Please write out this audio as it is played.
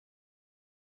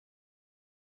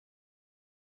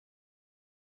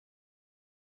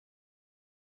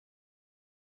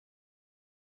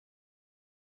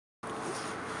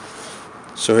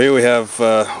So here we have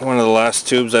one of the last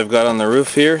tubes I've got on the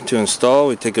roof here to install.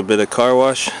 We take a bit of car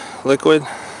wash liquid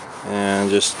and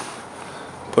just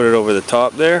put it over the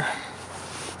top there.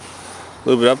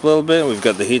 Lube it up a little bit. We've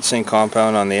got the heatsink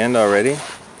compound on the end already.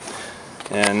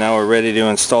 And now we're ready to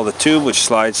install the tube, which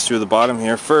slides through the bottom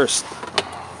here first.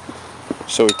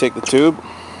 So we take the tube,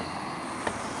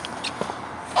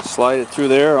 slide it through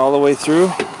there all the way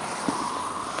through.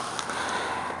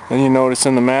 Then you notice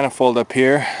in the manifold up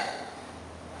here,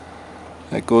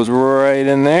 that goes right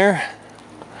in there,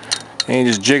 and you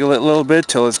just jiggle it a little bit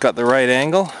till it's got the right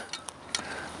angle.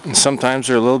 And sometimes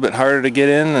they're a little bit harder to get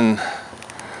in than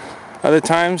other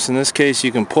times. In this case,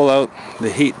 you can pull out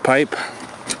the heat pipe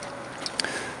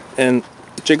and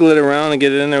jiggle it around and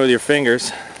get it in there with your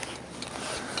fingers.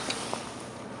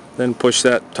 Then push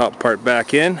that top part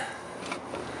back in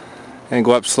and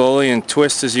go up slowly and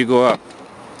twist as you go up.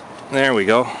 There we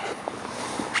go.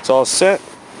 It's all set.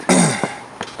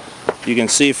 You can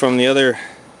see from the other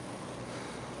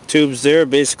tubes there,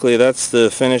 basically that's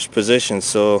the finished position,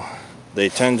 so they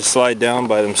tend to slide down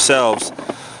by themselves.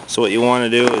 So what you want to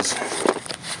do is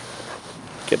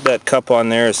get that cup on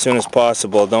there as soon as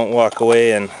possible. Don't walk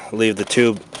away and leave the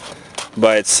tube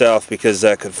by itself, because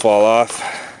that could fall off.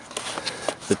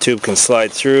 The tube can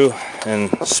slide through and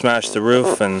smash the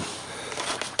roof and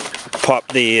pop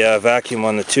the vacuum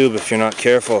on the tube if you're not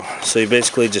careful. So you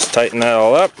basically just tighten that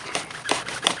all up,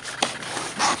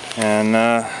 and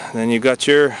then you've got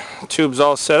your tubes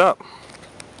all set up.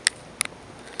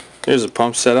 Here's a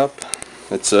pump setup.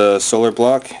 It's a Solar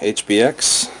Block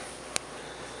HBX.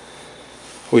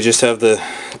 We just have the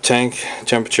tank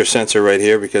temperature sensor right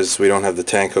here because we don't have the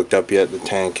tank hooked up yet. The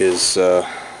tank is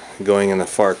going in the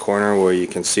far corner where you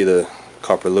can see the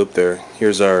copper loop there.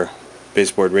 Here's our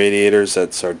baseboard radiators.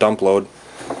 That's our dump load.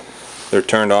 They're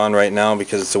turned on right now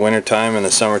because it's the winter time. In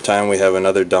the summertime we have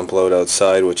another dump load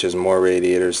outside, which is more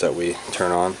radiators that we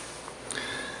turn on.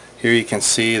 Here you can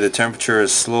see the temperature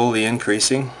is slowly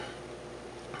increasing.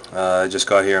 I just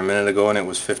got here a minute ago and it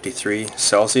was 53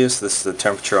 Celsius. This is the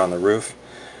temperature on the roof.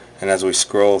 And as we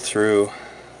scroll through,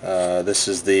 this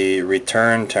is the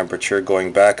return temperature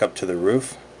going back up to the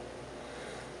roof.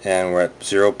 And we're at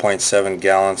 0.7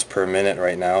 gallons per minute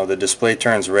right now. The display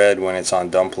turns red when it's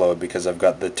on dump load because I've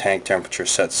got the tank temperature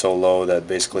set so low that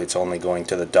basically it's only going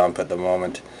to the dump at the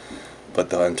moment,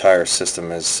 but the entire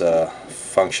system is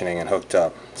functioning and hooked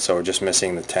up. So we're just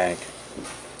missing the tank.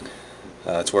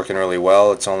 It's working really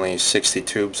well. It's only 60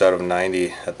 tubes out of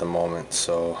 90 at the moment,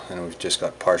 so, and we've just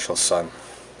got partial sun.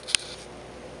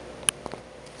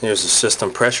 Here's the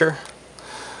system pressure.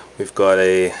 We've got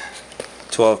a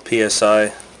 12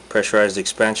 psi pressurized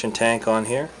expansion tank on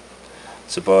here.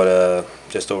 It's about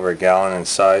just over a gallon in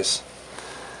size,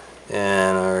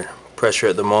 and our pressure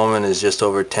at the moment is just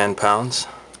over 10 pounds,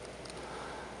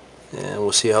 and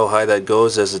we'll see how high that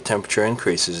goes as the temperature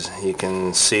increases. You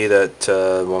can see that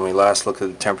when we last looked at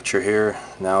the temperature here,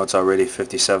 now it's already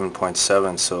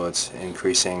 57.7, so it's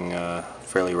increasing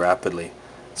fairly rapidly.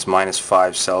 It's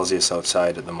 -5 Celsius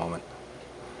outside at the moment.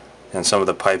 And some of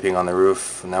the piping on the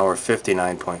roof, now we're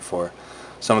 59.4.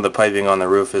 Some of the piping on the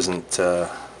roof isn't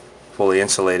fully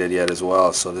insulated yet as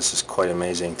well, so this is quite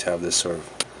amazing to have this sort of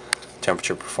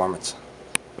temperature performance.